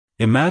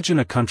Imagine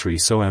a country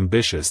so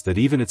ambitious that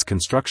even its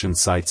construction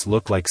sites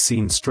look like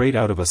scenes straight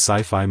out of a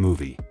sci-fi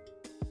movie.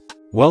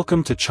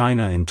 Welcome to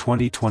China in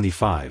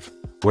 2025,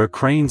 where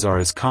cranes are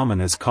as common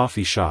as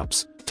coffee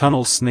shops,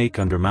 tunnels snake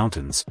under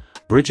mountains,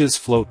 bridges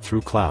float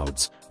through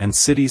clouds, and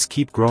cities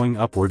keep growing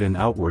upward and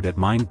outward at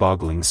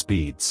mind-boggling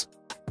speeds.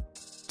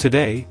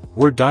 Today,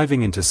 we're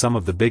diving into some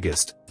of the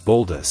biggest,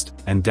 boldest,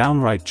 and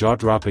downright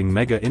jaw-dropping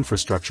mega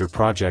infrastructure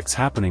projects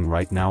happening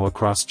right now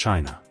across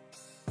China.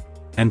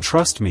 And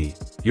trust me,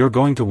 you're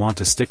going to want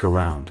to stick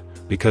around,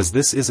 because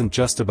this isn't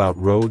just about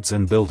roads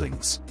and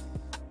buildings.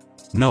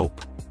 Nope.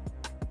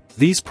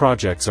 These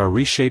projects are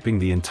reshaping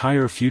the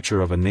entire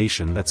future of a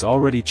nation that's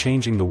already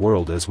changing the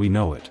world as we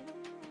know it.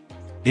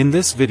 In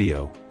this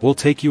video, we'll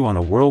take you on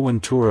a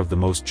whirlwind tour of the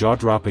most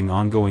jaw-dropping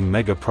ongoing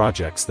mega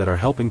projects that are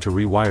helping to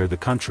rewire the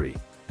country,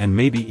 and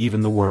maybe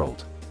even the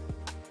world.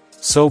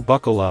 So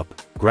buckle up,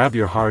 grab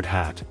your hard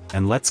hat,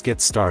 and let's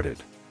get started.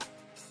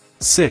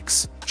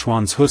 6.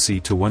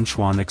 Chuanzhusi to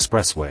Wenchuan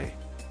Expressway.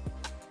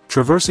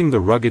 Traversing the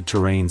rugged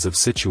terrains of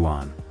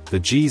Sichuan, the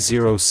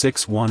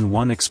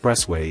G0611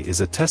 Expressway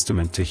is a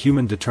testament to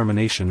human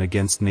determination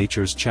against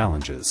nature's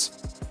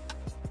challenges.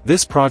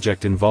 This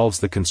project involves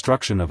the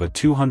construction of a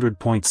 200.6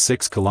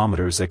 km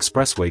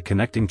expressway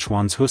connecting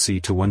Chuanzhusi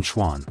to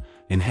Wenchuan,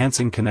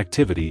 enhancing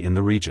connectivity in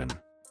the region.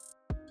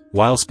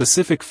 While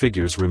specific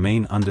figures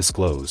remain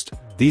undisclosed,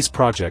 these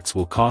projects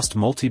will cost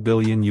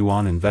multi-billion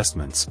yuan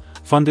investments,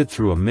 funded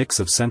through a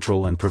mix of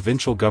central and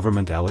provincial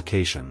government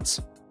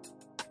allocations.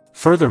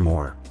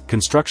 Furthermore,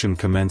 construction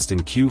commenced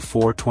in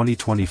Q4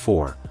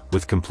 2024,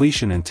 with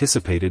completion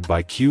anticipated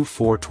by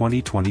Q4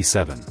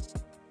 2027.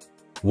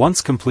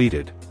 Once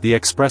completed, the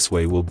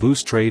expressway will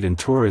boost trade and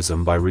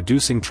tourism by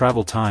reducing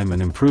travel time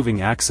and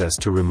improving access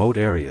to remote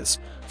areas,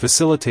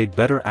 facilitate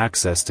better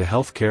access to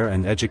healthcare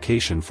and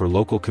education for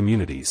local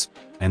communities,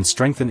 and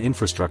strengthen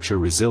infrastructure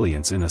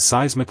resilience in a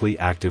seismically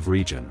active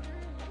region.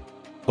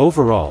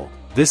 Overall,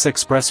 this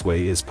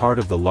expressway is part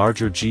of the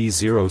larger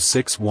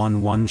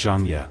G0611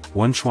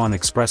 Zhejiang-Wenchuan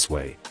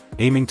Expressway,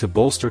 aiming to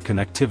bolster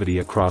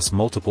connectivity across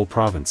multiple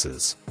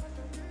provinces.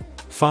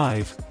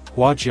 5.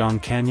 Huajiang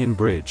Canyon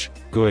Bridge,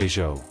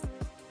 Guizhou.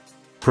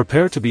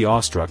 Prepare to be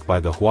awestruck by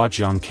the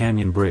Huajiang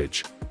Canyon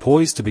Bridge,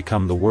 poised to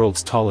become the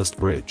world's tallest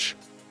bridge.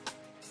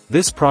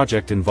 This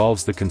project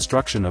involves the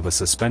construction of a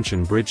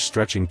suspension bridge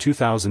stretching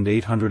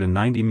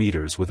 2,890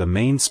 meters with a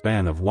main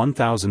span of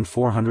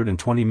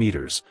 1,420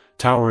 meters,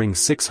 towering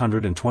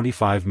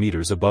 625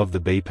 meters above the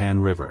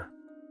Beipan River.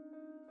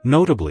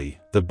 Notably,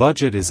 the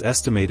budget is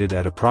estimated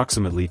at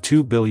approximately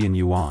 2 billion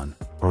yuan,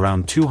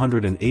 around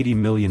 $280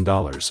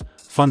 million,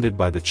 funded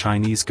by the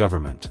Chinese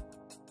government.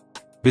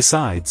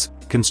 Besides,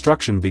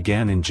 construction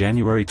began in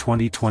January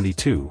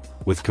 2022,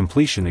 with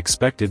completion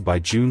expected by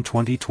June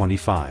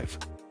 2025.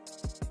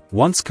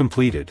 Once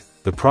completed,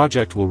 the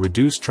project will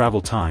reduce travel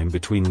time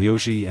between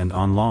Liuji and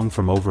Anlong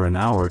from over an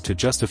hour to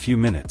just a few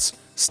minutes,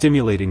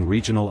 stimulating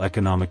regional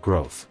economic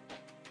growth.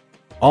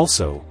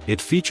 Also, it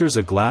features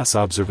a glass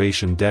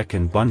observation deck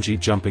and bungee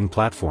jumping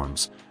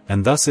platforms,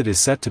 and thus it is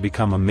set to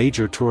become a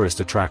major tourist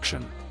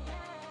attraction.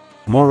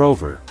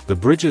 Moreover, the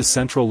bridge's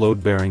central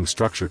load-bearing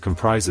structure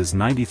comprises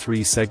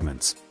 93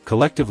 segments,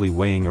 collectively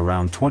weighing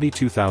around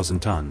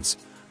 22,000 tons,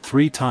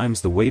 3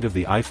 times the weight of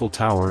the Eiffel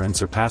Tower and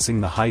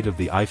surpassing the height of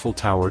the Eiffel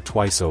Tower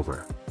twice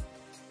over.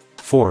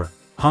 4.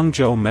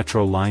 Hangzhou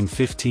Metro Line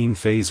 15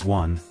 Phase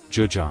 1,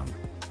 Zhejiang.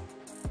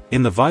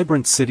 In the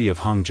vibrant city of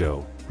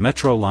Hangzhou,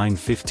 Metro Line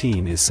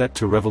 15 is set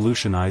to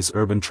revolutionize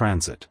urban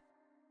transit.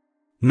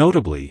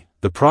 Notably,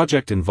 the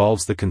project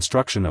involves the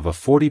construction of a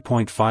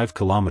 40.5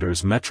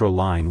 km metro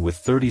line with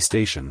 30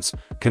 stations,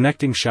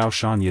 connecting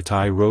Shaoshan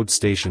Yatai Road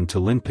Station to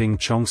Linping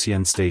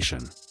Chongxian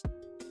Station.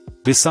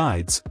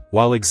 Besides,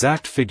 while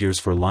exact figures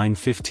for Line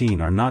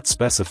 15 are not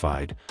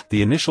specified,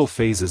 the initial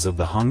phases of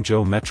the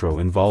Hangzhou Metro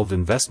involved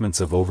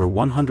investments of over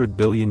 100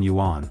 billion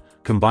yuan,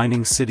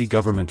 combining city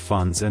government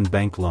funds and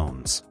bank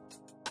loans.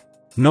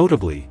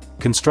 Notably,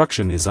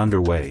 construction is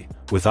underway,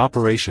 with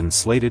operations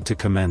slated to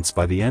commence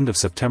by the end of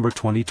September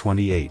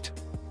 2028.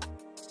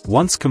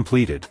 Once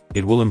completed,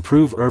 it will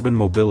improve urban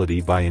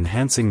mobility by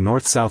enhancing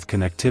north-south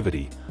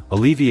connectivity,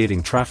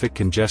 alleviating traffic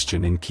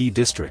congestion in key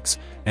districts,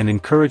 and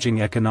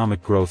encouraging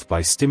economic growth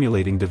by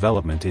stimulating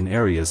development in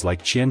areas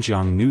like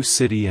Zhejiang New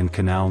City and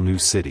Canal New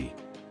City.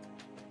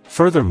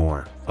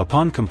 Furthermore,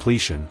 upon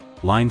completion,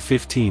 Line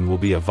 15 will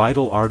be a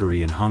vital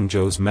artery in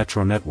Hangzhou's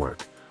metro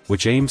network,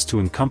 which aims to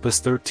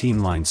encompass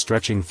 13 lines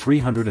stretching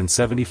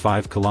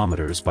 375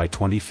 kilometers by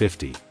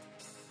 2050.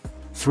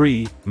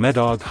 3.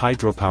 Medog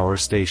Hydropower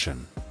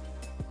Station.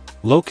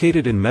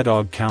 Located in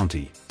Medog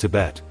County,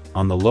 Tibet,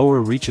 on the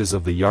lower reaches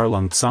of the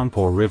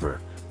Yarlung-Tsangpo River,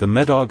 the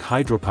Medog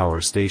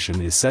Hydropower Station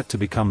is set to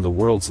become the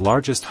world's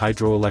largest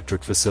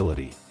hydroelectric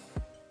facility.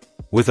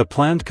 With a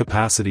planned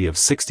capacity of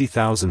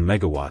 60,000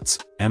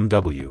 megawatts,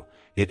 MW,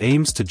 it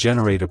aims to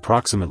generate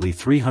approximately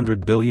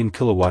 300 billion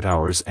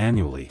kilowatt-hours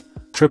annually,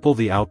 triple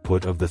the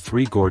output of the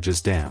Three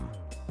Gorges Dam.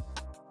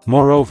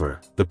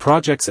 Moreover, the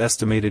project's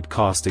estimated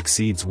cost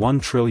exceeds 1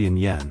 trillion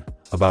yen,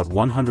 about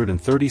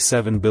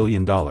 $137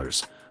 billion,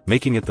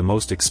 making it the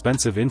most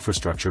expensive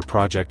infrastructure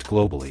project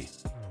globally.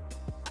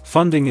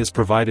 Funding is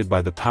provided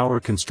by the Power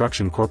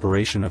Construction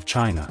Corporation of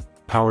China,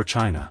 Power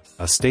China,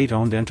 a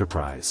state-owned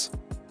enterprise.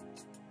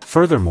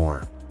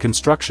 Furthermore,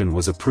 construction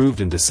was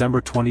approved in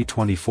December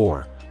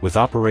 2024, with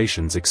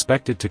operations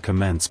expected to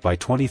commence by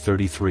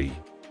 2033.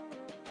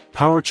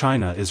 Power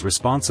China is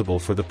responsible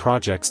for the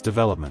project's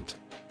development.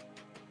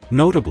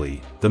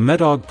 Notably, the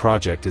Medog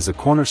project is a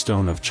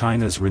cornerstone of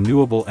China's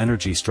renewable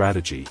energy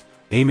strategy,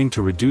 aiming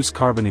to reduce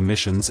carbon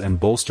emissions and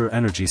bolster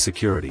energy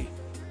security.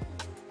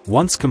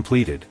 Once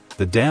completed,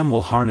 the dam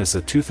will harness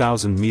a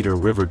 2,000-meter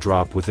river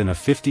drop within a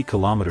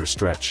 50-kilometer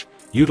stretch,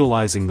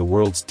 utilizing the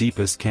world's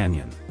deepest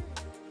canyon.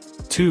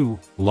 2.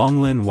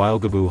 Longlin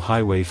Weile-Gebu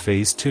Highway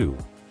Phase 2.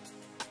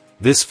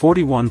 This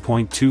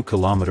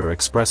 41.2-kilometer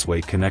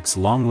expressway connects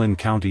Longlin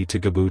County to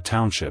Gebu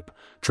Township,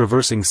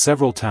 traversing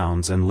several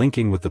towns and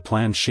linking with the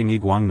planned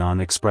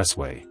Xingyi-Guangnan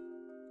Expressway.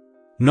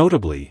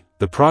 Notably,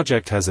 the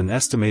project has an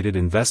estimated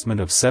investment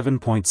of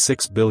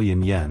 7.6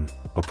 billion yen,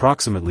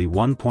 approximately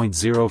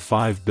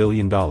 $1.05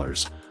 billion,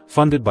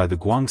 funded by the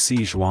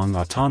Guangxi-Zhuang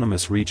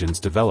Autonomous Regions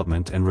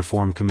Development and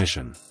Reform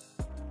Commission.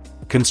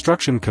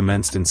 Construction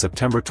commenced in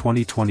September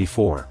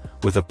 2024,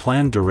 with a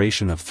planned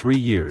duration of 3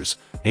 years,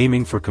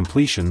 aiming for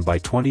completion by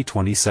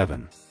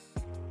 2027.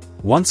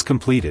 Once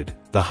completed,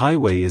 the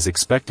highway is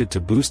expected to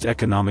boost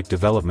economic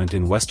development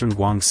in western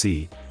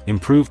Guangxi,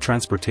 improve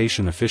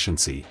transportation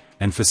efficiency,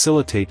 and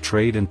facilitate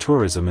trade and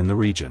tourism in the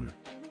region.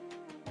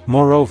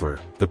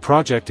 Moreover, the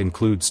project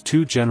includes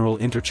 2 general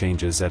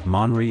interchanges at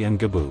Monri and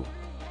Gebu.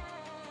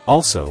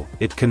 Also,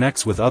 it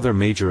connects with other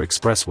major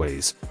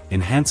expressways,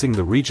 enhancing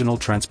the regional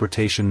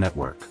transportation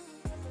network.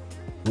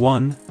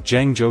 1.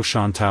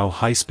 Zhangzhou-Shantou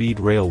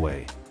High-Speed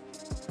Railway.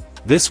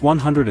 This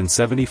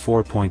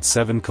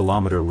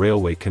 174.7-kilometer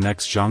railway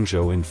connects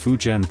Zhangzhou in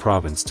Fujian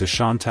Province to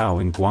Shantou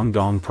in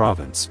Guangdong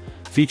Province,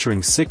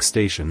 featuring 6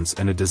 stations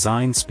and a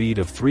design speed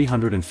of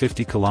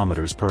 350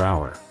 kilometers per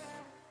hour.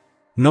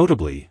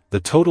 Notably, the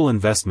total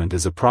investment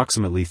is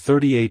approximately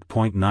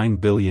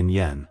 38.9 billion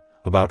yen,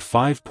 about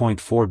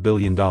 $5.4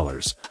 billion,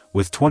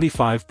 with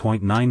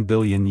 25.9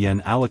 billion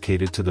yen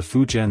allocated to the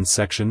Fujian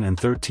section and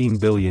 13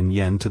 billion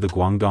yen to the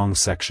Guangdong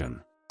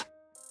section.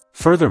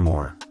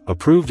 Furthermore,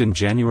 approved in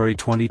January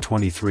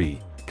 2023,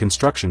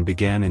 construction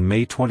began in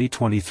May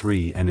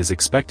 2023 and is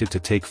expected to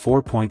take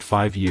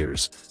 4.5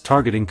 years,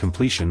 targeting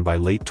completion by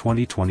late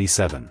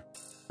 2027.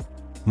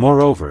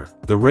 Moreover,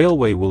 the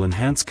railway will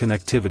enhance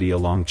connectivity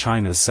along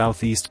China's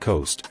southeast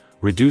coast,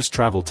 reduce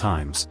travel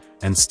times,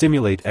 and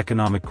stimulate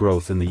economic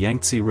growth in the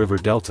Yangtze River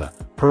Delta,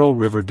 Pearl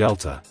River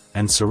Delta,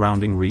 and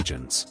surrounding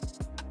regions.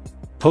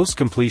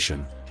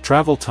 Post-completion,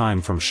 travel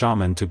time from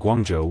Xiamen to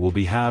Guangzhou will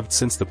be halved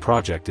since the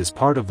project is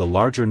part of the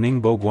larger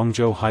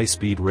Ningbo-Guangzhou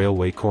high-speed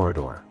railway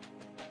corridor.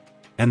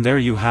 And there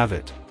you have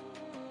it.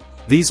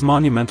 These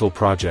monumental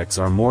projects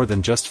are more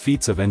than just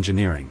feats of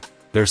engineering,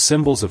 they're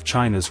symbols of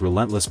China's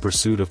relentless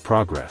pursuit of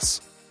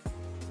progress.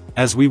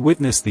 As we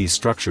witness these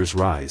structures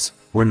rise,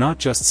 we're not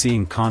just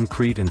seeing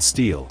concrete and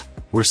steel,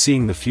 we're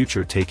seeing the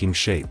future taking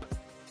shape.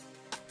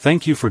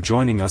 Thank you for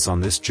joining us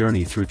on this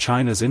journey through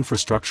China's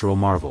infrastructural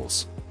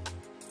marvels.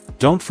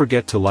 Don't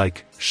forget to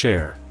like,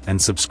 share,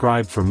 and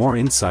subscribe for more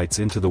insights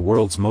into the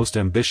world's most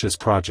ambitious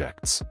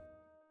projects.